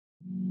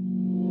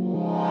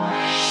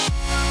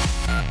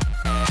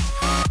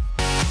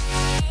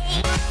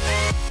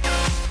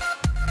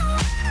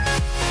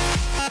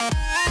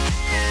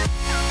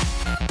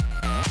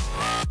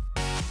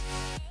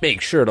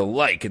Make sure to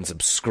like and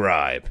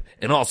subscribe,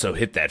 and also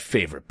hit that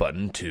favorite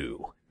button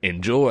too.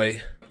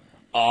 Enjoy.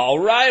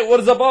 Alright,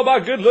 what is up all my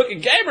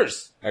good-looking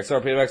gamers?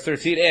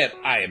 XRPMX13, and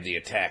I am the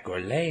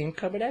Attacker Lane,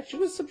 coming at you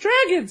with some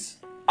dragons.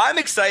 I'm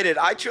excited.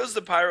 I chose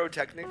the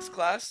pyrotechnics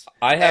class.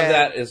 I have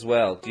that as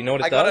well. Do you know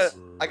what it does?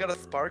 I got a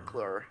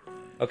sparkler.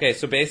 Okay,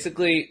 so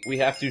basically, we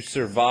have to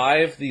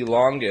survive the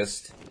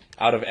longest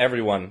out of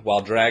everyone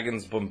while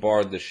dragons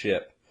bombard the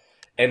ship.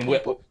 And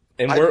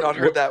I've not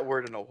heard that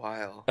word in a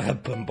while.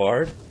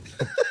 Bombard?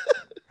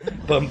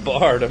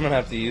 Bombard. I'm gonna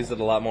have to use it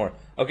a lot more.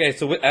 Okay,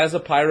 so as a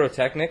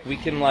pyrotechnic, we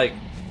can like...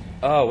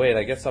 Oh, wait,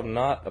 I guess I'm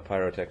not a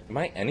pyrotechnic. Am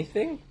I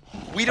anything?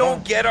 We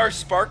don't get our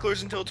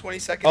sparklers until 20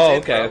 seconds Oh,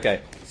 in, okay, bro.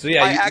 okay. So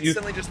yeah, I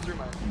accidentally just threw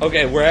mine.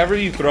 Okay, wherever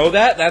you throw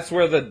that, that's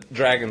where the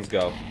dragons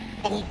go.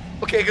 Oh,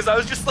 okay, because I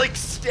was just like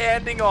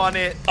standing on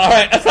it.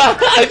 Alright,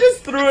 I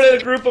just threw it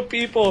at a group of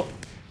people.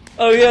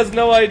 Oh, he has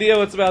no idea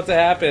what's about to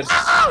happen.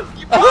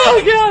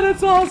 Oh god,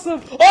 that's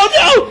awesome!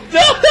 Oh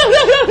no!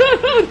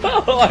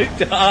 No! I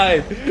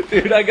died!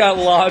 Dude, I got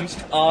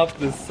launched off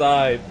the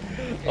side.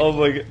 Oh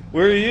my god.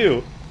 Where are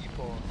you?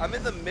 I'm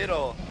in the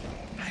middle.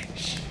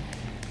 Shh.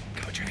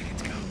 Go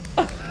dragons, go.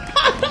 Go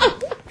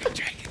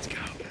dragons,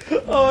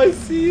 go. Oh, I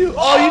see you.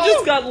 Oh, you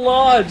just got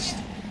launched.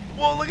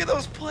 Whoa, look at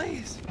those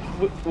plays.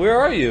 Where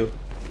are you?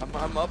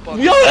 I'm up on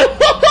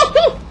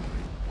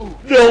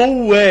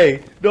No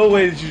way! No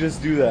way did you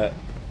just do that.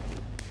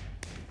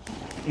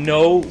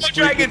 No. Go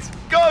dragons!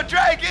 Go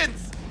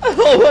dragons!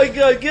 Oh my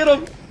god, get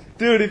him!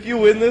 Dude, if you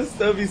win this,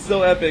 that would be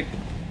so epic.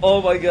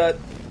 Oh my god.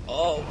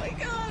 Oh my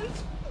god.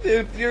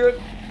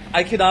 Dude,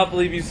 I cannot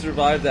believe you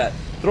survived that.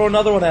 Throw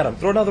another one at him.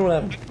 Throw another one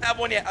at him. I don't have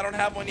one yet. I don't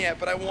have one yet,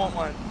 but I want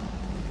one.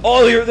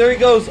 Oh, there he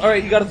goes.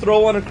 Alright, you gotta throw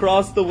one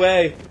across the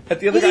way at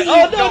the other guy.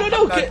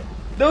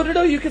 Oh,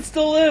 no, you can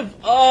still live.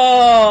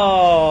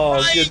 Oh,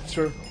 right.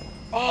 good.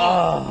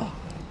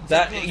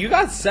 That you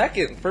got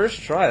second,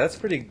 first try. That's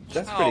pretty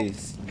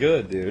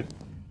good, dude.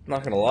 I'm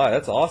not gonna lie,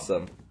 that's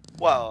awesome.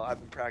 Well, I've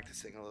been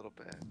practicing a little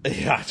bit.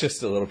 Yeah,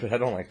 just a little bit. I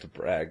don't like to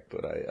brag,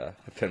 but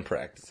I've been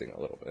practicing a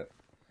little bit.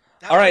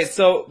 Alright,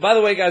 so, by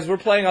the way, guys, we're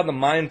playing on the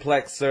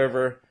Mineplex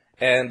server,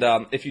 and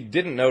if you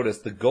didn't notice,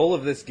 the goal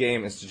of this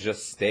game is to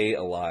just stay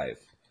alive.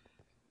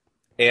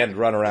 And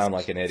run around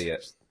like an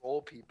idiot.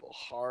 Troll people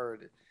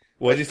hard.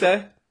 What'd you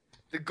say?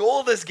 The goal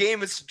of this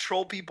game is to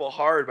troll people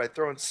hard by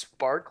throwing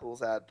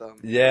sparkles at them.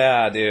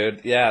 Yeah,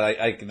 dude.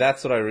 Yeah,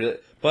 that's what I really...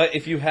 But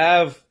if you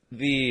have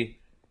the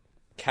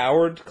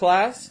coward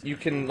class, you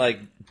can, like,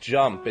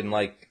 jump and,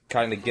 like,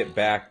 kind of get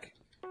back.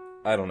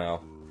 I don't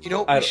know. You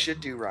know what we should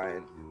do,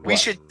 Ryan? What? We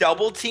should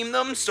double team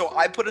them, so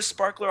I put a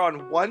sparkler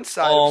on one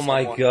side Oh of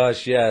my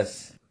gosh,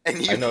 yes.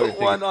 and you put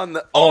one on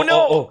the... Oh, Oh,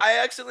 no! oh. I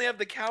accidentally have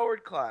the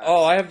coward class.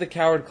 Oh, I have the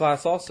coward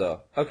class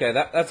also. Okay,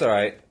 that's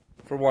alright.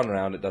 For one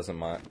round, it doesn't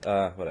mind.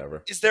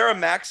 Whatever. Is there a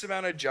max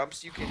amount of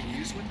jumps you can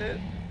use with it?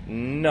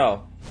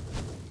 No.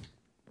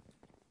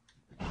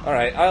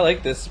 Alright, I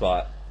like this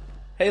spot.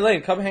 Hey,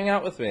 Lane, come hang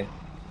out with me.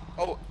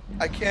 Oh,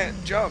 I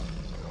can't jump.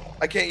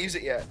 I can't use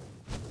it yet.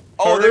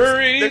 Oh,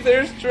 Hurry!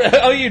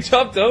 Oh, you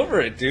jumped over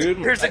it,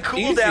 dude. There's a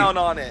cooldown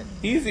on it.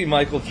 Easy,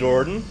 Michael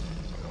Jordan.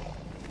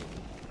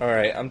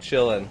 Alright, I'm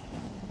chilling.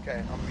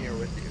 Okay, I'm here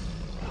with you.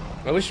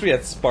 I wish we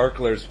had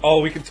sparklers.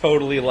 Oh, we could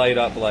totally light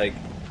up, like,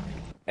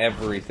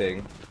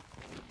 everything.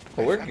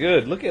 But we're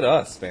good. Look at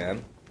us,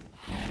 man.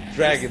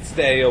 Dragons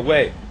stay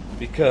away,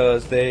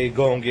 because they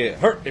gon' get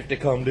hurt if they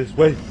come this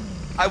way.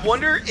 I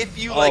wonder if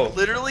you, like,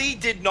 literally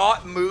did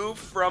not move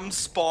from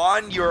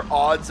spawn, your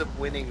odds of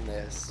winning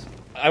this.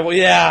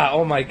 Yeah,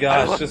 oh my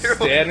gosh, just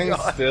standing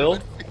still.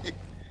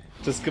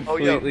 Just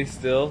completely yo.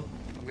 Still.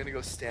 I'm gonna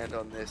go stand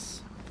on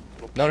this.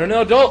 No,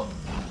 don't!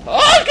 Oh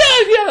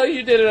god, yeah,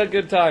 you did it a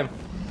good time.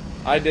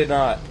 I did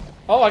not.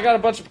 Oh, I got a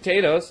bunch of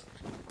potatoes.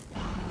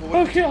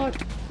 Oh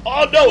god.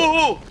 Oh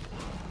no!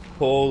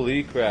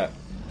 Holy crap.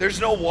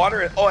 There's no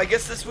water. Oh, I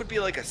guess this would be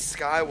like a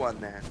sky one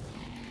then.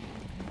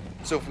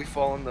 So if we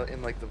fall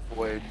in like the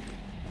void.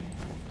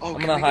 Oh,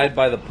 I'm gonna hide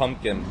by the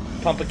pumpkins.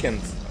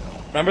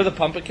 Remember the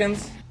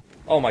pumpkins?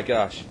 Oh my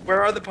gosh.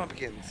 Where are the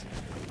pumpkins?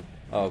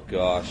 Oh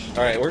gosh.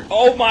 Alright,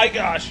 oh my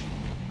gosh!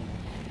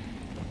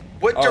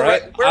 What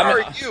direct? Where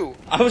are you?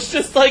 I was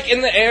just like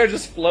in the air,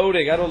 just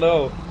floating. I don't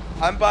know.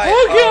 I'm by.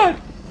 Oh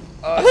god!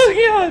 Oh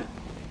god!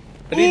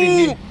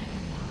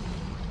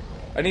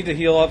 I need to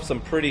heal up some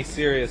pretty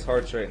serious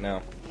hearts right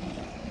now.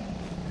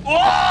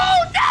 Oh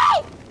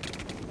no!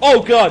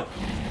 Oh god!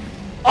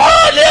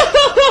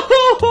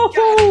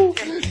 Oh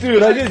no!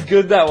 Dude, I did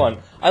good that one.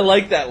 I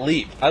like that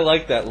leap.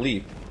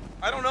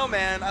 I don't know,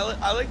 man.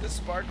 I like the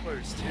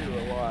sparklers too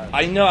a lot.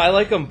 I know. I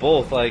like them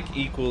both like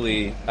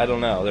equally. I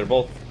don't know. They're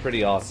both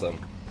pretty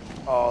awesome.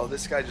 Oh,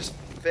 this guy just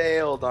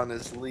failed on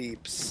his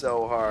leap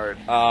so hard.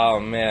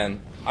 Oh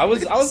man, I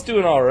was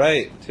doing all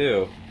right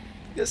too.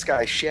 This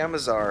guy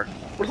Shamazar,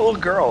 what a little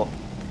girl.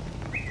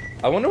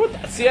 I wonder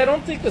what. See, I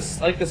don't think the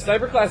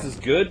sniper class is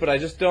good, but I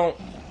just don't.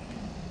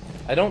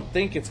 I don't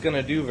think it's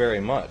gonna do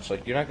very much.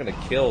 Like, you're not gonna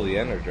kill the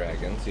Ender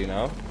Dragons, you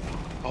know?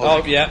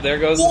 Oh, yeah, there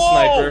goes the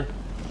sniper.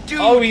 Dude,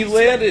 oh, he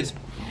landed!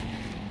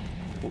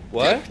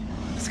 What?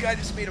 This guy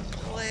just made a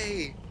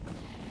play.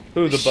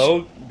 Who,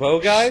 the bow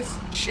guys?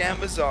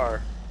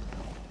 Shamazar.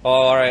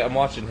 Oh, alright, I'm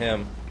watching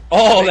him.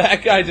 Oh,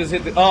 that guy just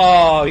hit the...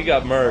 Oh, he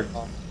got murked.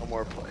 No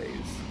more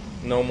plays.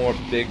 No more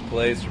big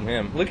plays from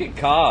him. Look at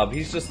Cobb.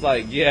 He's just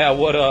like, yeah,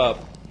 what up?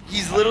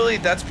 He's literally,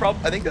 I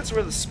think that's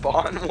where the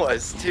spawn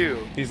was,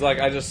 too. He's like,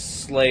 I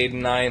just slayed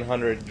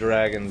 900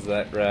 dragons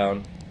that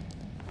round.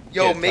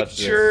 Yo, make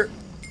sure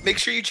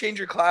you change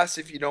your class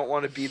if you don't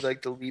want to be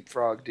like the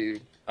leapfrog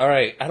dude.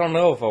 Alright, I don't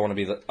know if I want to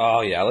be the...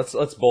 Oh, yeah,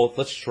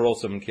 let's troll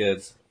some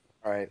kids.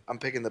 Alright, I'm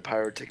picking the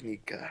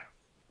pyrotechnique guy.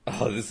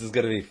 Oh, this is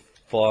gonna be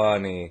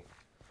funny.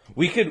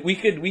 We could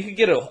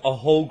get a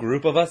whole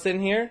group of us in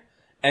here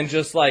and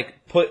just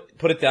like put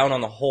it down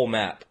on the whole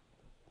map.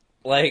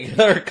 Like,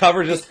 or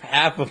cover just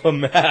half of a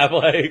map,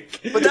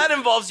 like. But that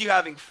involves you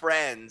having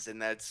friends, and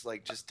that's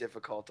like just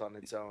difficult on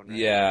its own. Right?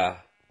 Yeah.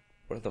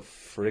 Where the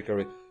frick are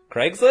we?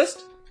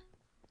 Craigslist?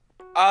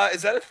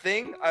 Is that a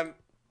thing?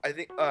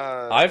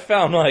 I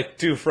found like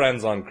 2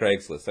 friends on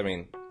Craigslist. I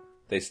mean,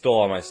 they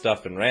stole all my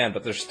stuff and ran,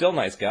 but they're still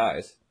nice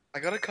guys. I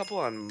got a couple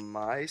on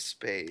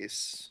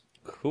MySpace.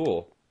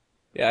 Cool.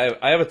 Yeah,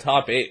 I have a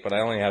top 8, but I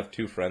only have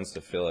 2 friends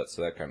to fill it,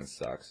 so that kind of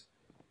sucks.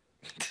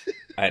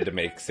 I had to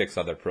make 6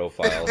 other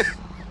profiles.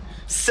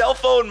 Cell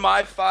phone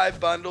My 5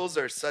 bundles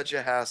are such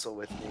a hassle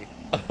with me.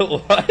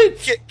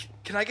 What?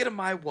 Can I get a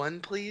My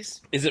 1,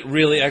 please? Is it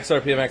really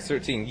XRPM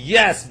X13?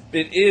 Yes,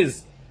 it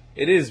is.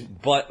 It is.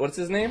 But what's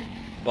his name?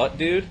 Butt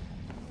dude.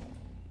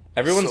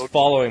 Everyone's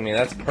following me.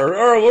 That's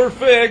we're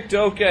faked.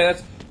 Okay,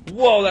 that's.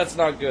 Whoa, that's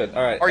not good.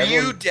 All right. Are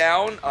you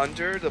down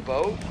under the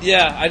boat?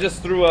 Yeah, I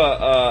just threw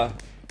a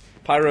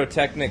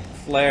pyrotechnic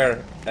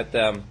flare at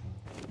them.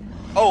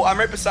 Oh, I'm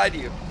right beside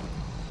you.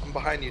 I'm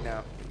behind you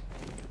now.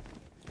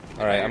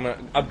 All right,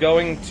 I'm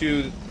going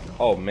to.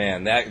 Oh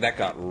man, that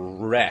got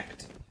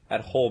wrecked.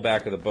 That whole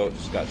back of the boat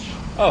just got.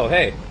 Oh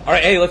hey, all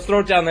right, hey, let's throw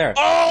it down there.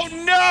 Oh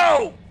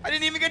no! I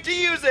didn't even get to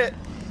use it.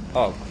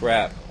 Oh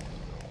crap.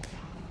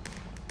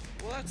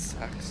 Well, that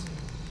sucks.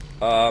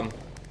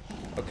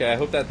 Okay, I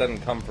hope that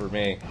doesn't come for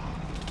me.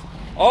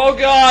 Oh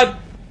god!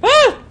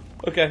 Ah!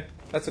 Okay,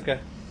 that's okay.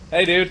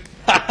 Hey, dude.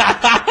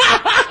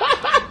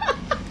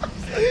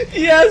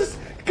 Yes!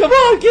 Come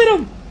on, get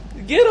him!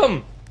 Get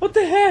him! What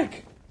the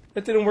heck?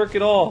 That didn't work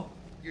at all.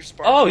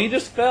 Oh, he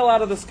just fell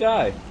out of the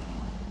sky.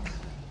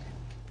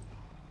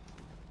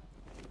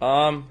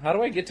 How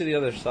do I get to the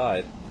other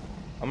side?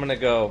 I'm gonna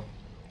go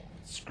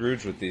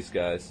Scrooge with these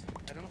guys.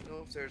 I don't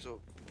know if there's a...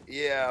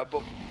 Yeah,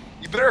 but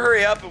you better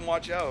hurry up and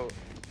watch out.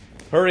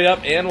 Hurry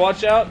up and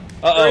watch out?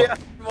 Uh-oh. Hurry up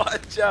and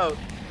watch out.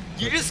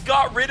 You just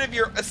got rid of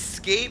your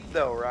escape,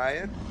 though,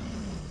 Ryan.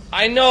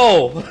 I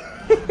know!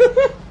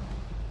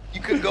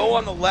 You could go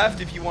on the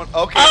left if you want...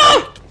 Okay.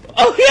 Ah!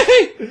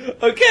 Okay!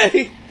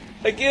 Okay!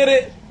 I get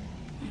it!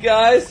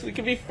 Guys, we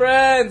can be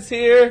friends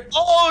here.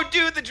 Oh,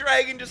 dude, the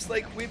dragon just,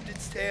 like, whipped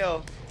its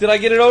tail. Did I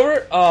get it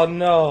over? Oh,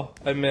 no.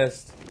 I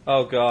missed.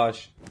 Oh,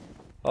 gosh.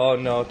 Oh,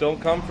 no. Don't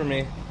come for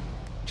me.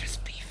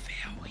 Just be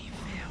fair,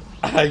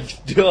 I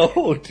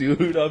know,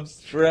 dude. I'm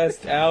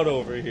stressed out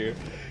over here.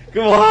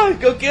 Come on!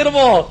 Go get them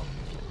all!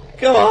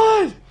 Come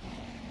on!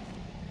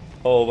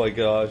 Oh, my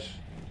gosh.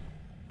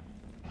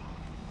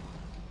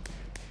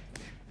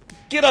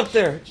 Get up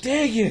there!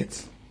 Dang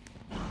it!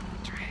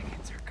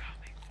 Dragons are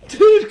coming.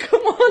 Dude,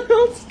 come on!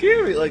 Don't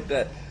scare me like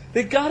that.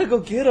 They gotta go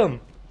get him.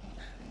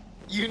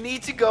 You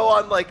need to go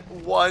on, like,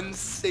 one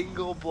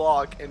single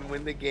block and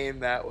win the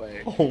game that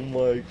way. Oh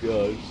my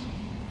gosh.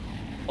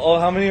 Oh,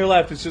 how many are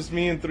left? It's just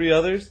me and 3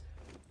 others?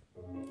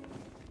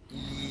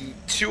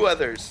 2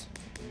 others.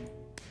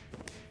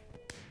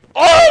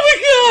 Oh my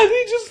god!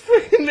 He just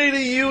freaking made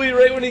a Yui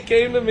right when he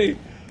came to me.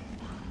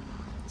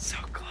 So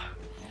close.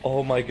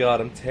 Oh my god,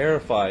 I'm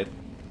terrified.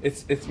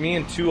 It's me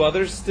and 2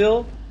 others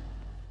still?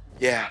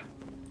 Yeah.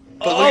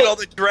 But look at all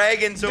the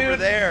dragons over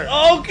there.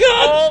 Oh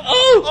god!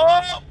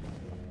 Oh!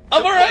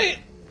 I'm alright!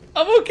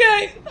 I'm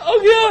okay!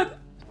 Oh god!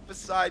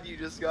 Beside you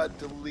just got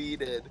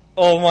deleted.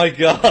 Oh my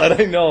god,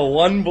 I know.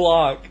 1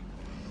 block.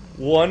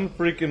 1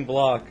 freaking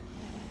block.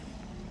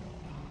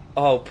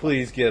 Oh,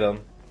 please get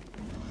him.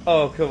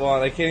 Oh, come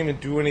on. I can't even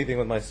do anything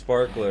with my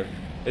sparkler.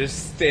 I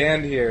just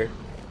stand here.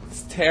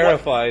 It's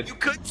terrified. You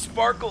could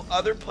sparkle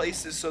other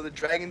places so the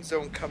dragons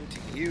don't come to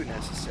you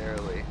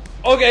necessarily.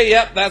 Okay,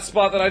 yep, that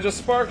spot that I just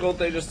sparkled,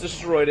 they just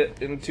destroyed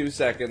it in 2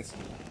 seconds.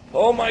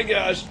 Oh my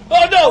gosh.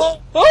 Oh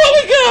no! Oh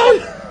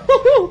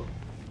my god!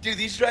 Dude,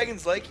 these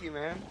dragons like you,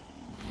 man.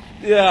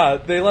 Yeah,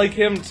 they like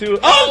him too.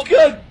 Oh,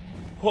 good!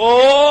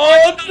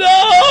 Oh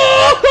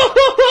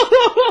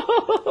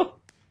no!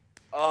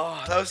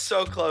 Oh, that was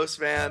so close,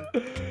 man.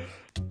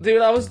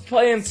 Dude, I was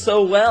playing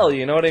so well,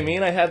 you know what I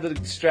mean? I had the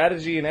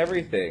strategy and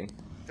everything.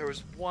 There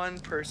was 1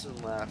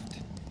 person left.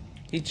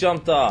 He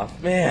jumped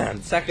off.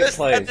 Man, second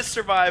place. Had to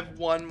survive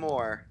 1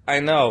 more.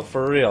 I know,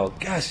 for real.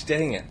 Gosh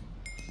dang it.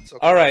 So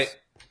Alright,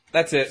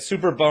 that's it.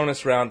 Super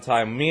bonus round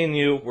time. Me and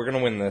you, we're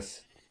gonna win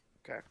this.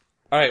 Okay.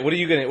 Alright, what are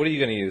you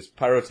gonna use?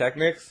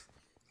 Pyrotechnics?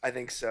 I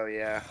think so,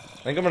 yeah.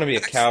 I think I'm gonna be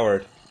a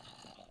coward.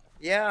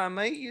 Yeah, I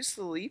might use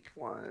the leap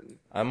one.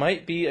 I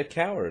might be a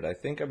coward. I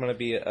think I'm gonna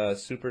be a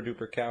super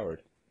duper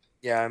coward.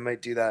 Yeah, I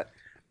might do that.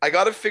 I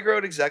gotta figure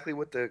out exactly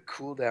what the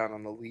cooldown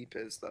on the leap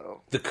is,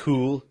 though. The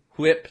cool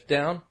whip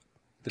down.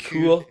 The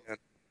Cooldown.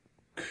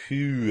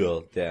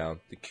 cool down.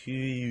 The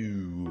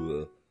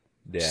cool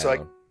down.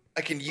 So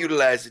I can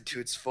utilize it to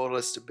its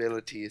fullest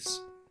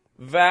abilities.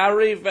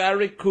 Very,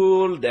 very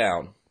cool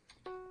down.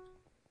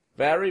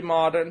 Very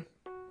modern.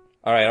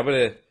 Alright, I'm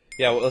gonna...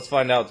 Yeah, well, let's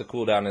find out what the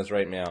cooldown is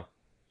right now.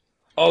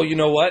 Oh, you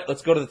know what?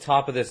 Let's go to the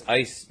top of this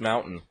ice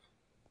mountain.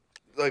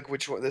 Like,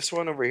 which one? This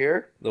one over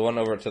here? The one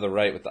over to the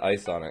right with the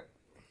ice on it.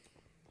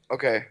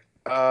 Okay.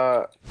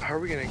 How are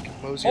we gonna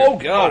mosey? Oh,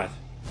 God!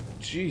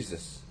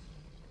 Jesus.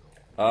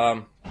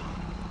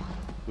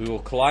 We will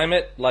climb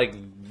it like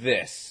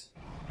this.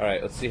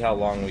 Alright, let's see how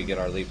long we get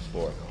our leaps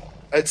for.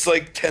 It's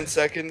like 10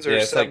 seconds or yeah,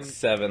 it's 7. like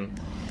 7.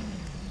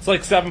 It's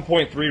like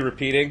 7.3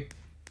 repeating.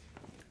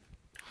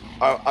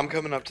 I'm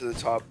coming up to the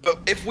top. But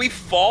if we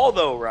fall,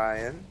 though,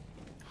 Ryan...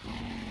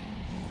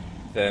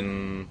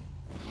 Then...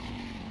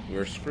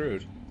 we're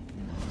screwed.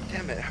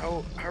 Damn it,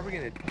 how are we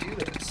gonna do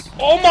this?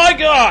 Oh my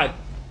God!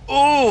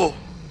 Ooh!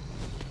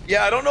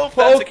 Yeah, I don't know if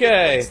that's a good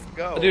Okay. place to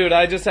go. Dude,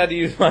 I just had to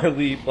use my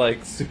leap,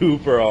 like,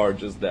 super hard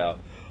just now.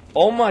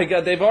 Oh my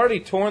God, they've already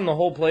torn the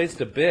whole place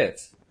to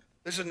bits.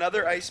 There's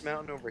another ice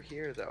mountain over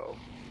here, though.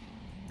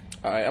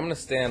 Alright, I'm gonna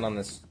stand on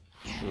this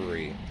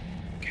tree.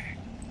 Okay.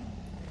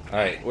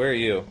 Alright, where are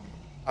you?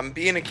 I'm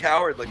being a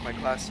coward like my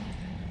class.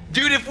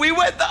 Dude, if we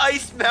went the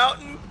ice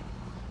mountain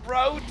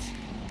route...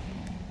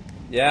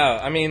 Yeah,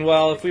 I mean,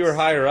 well, if we were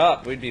higher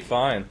up, we'd be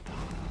fine.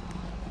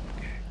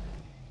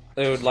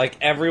 Dude, like,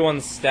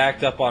 everyone's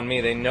stacked up on me.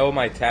 They know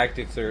my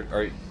tactics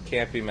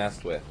can't be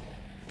messed with.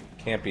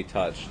 Can't be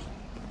touched.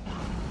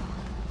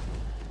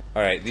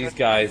 Alright, these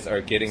guys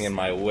are getting in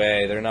my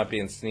way. They're not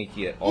being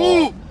sneaky at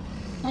all.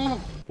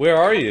 Ooh! Where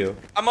are you?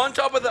 I'm on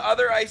top of the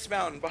other ice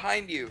mountain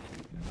behind you.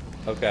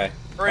 Okay.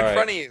 Or in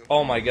front of you.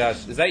 Oh my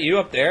gosh, is that you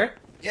up there?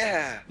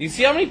 Yeah. You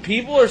see how many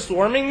people are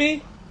swarming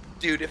me?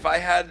 Dude, if I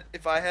had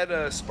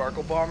a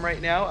sparkle bomb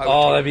right now, I would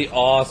Oh, that'd be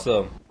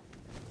awesome.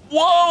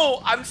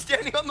 Whoa! I'm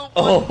standing on the one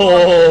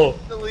Oh,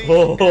 the lead.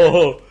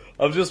 oh,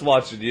 I'm just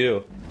watching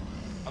you.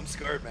 I'm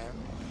scared, man.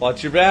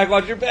 Watch your back,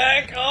 watch your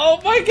back. Oh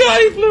my God,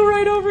 he flew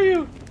right over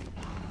you.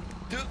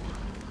 Dude.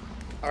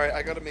 Alright,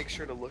 I gotta make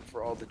sure to look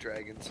for all the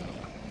dragons.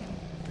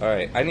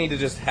 Alright, I need to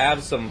just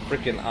have some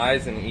freaking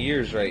eyes and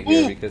ears right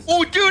here because...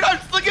 Oh, dude,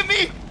 look at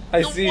me!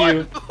 I see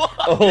you.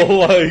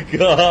 Oh my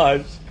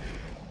gosh.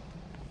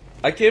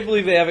 I can't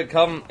believe they haven't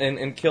come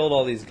and killed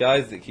all these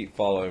guys that keep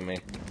following me.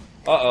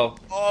 Uh-oh.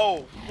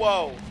 Oh,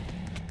 whoa.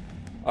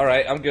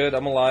 Alright, I'm good.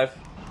 I'm alive.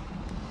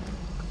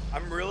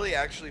 I'm really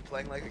actually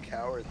playing like a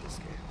coward this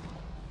game.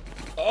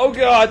 Oh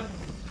God.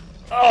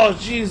 Oh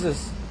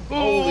Jesus.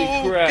 Holy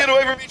Ooh, crap. Get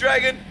away from me,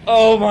 dragon!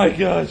 Oh my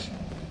gosh.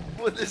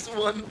 With this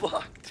one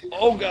block, dude.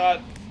 Oh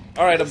God.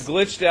 Alright, I'm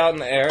glitched out in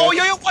the air. Oh,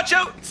 yo, watch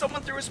out!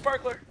 Someone threw a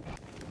sparkler.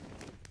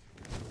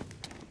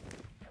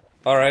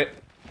 Alright.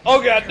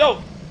 Oh God,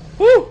 no!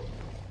 Woo!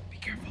 Be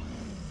careful.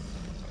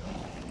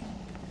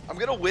 I'm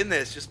gonna win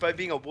this just by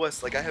being a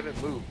wuss, like I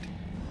haven't moved.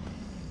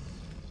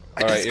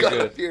 I Alright, just you're got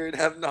good. up here and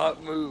have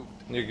not moved.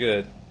 You're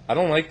good. I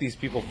don't like these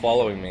people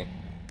following me.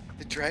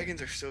 The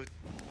dragons are so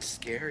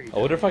scary. I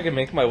wonder if I can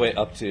make my way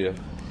up to you.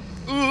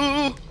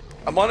 Ooh!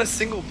 I'm on a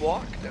single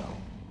block now.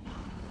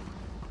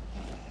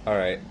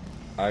 Alright.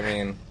 I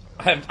mean,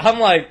 I'm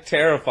like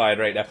terrified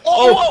right now.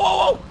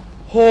 Oh!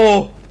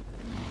 Whoa,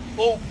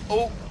 whoa,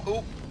 Oh!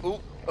 whoa! Oh!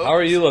 How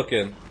are you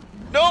looking?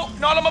 No!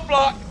 Not on my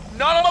block!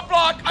 Not on my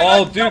block!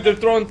 Oh, dude, they're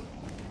throwing...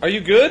 Are you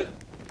good?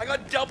 I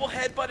got double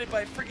headbutted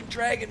by a freaking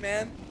dragon,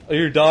 man. Oh,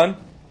 you're done?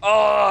 Oh,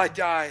 I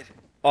died.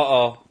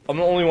 Uh-oh. I'm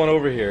the only one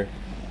over here.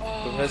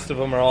 Oh, The rest of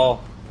them are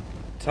all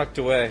tucked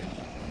away.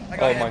 I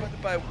got oh my-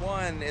 headbutted by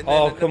one. And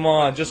Oh, then come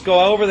on. Just go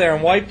over there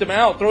and wipe them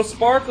out. Throw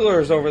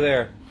sparklers over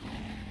there.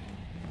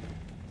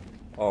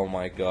 Oh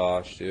my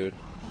gosh, dude.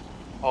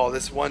 Oh,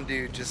 this one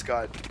dude just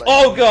got. Like,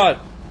 Oh God!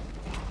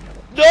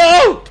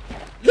 No!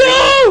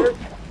 No!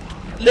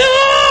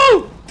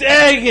 No!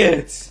 Dang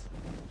it!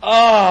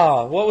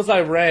 Ah, what was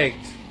I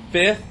ranked?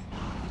 5th?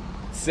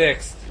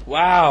 6th.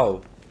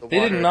 Wow. The They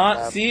did water not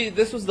lab. see.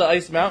 This was the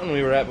ice mountain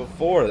we were at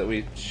before that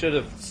we should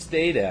have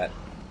stayed at.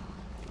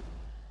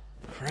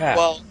 Crap.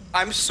 Well,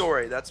 I'm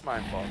sorry. That's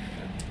my fault.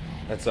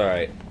 That's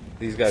alright.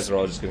 These guys are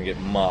all just gonna get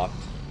mocked.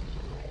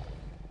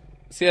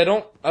 See, I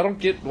don't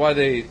get why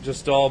they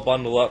just all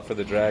bundle up for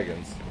the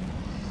dragons.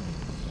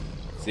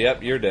 So,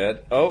 yep, you're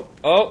dead. Oh,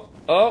 oh,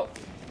 oh.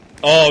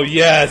 Oh,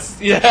 yes,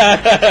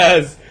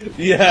 yes,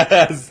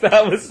 yes.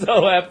 That was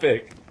so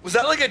epic. Was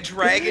that like a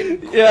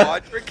dragon Yeah,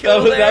 quadra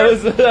kill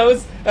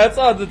that's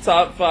on the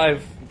top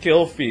 5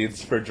 kill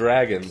feeds for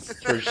dragons,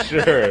 for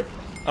sure.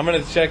 I'm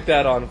gonna check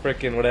that on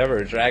frickin' whatever,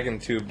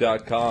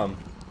 dragontube.com.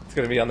 It's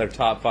gonna be on their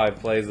top 5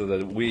 plays of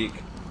the week.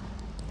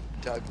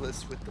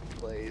 Douglas with the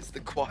plays,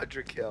 the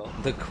quadra kill.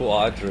 The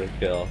quadra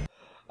kill.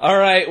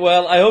 Alright,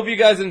 well, I hope you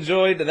guys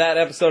enjoyed that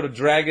episode of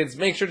Dragons.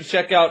 Make sure to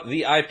check out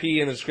the IP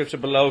in the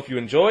description below if you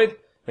enjoyed.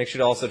 Make sure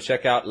to also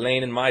check out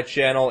Lane and my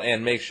channel,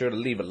 and make sure to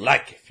leave a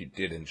like if you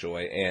did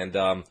enjoy. And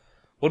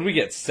what did we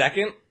get?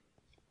 Second?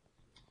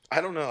 I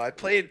don't know. I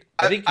think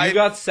you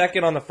got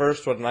second on the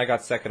first one, and I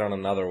got second on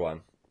another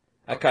one.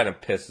 That kind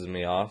of pisses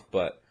me off,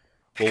 but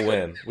we'll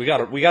win. We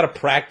gotta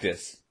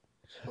practice.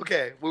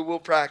 Okay, we will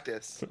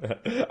practice.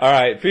 All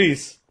right,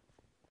 peace.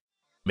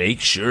 Make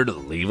sure to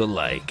leave a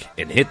like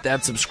and hit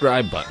that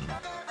subscribe button.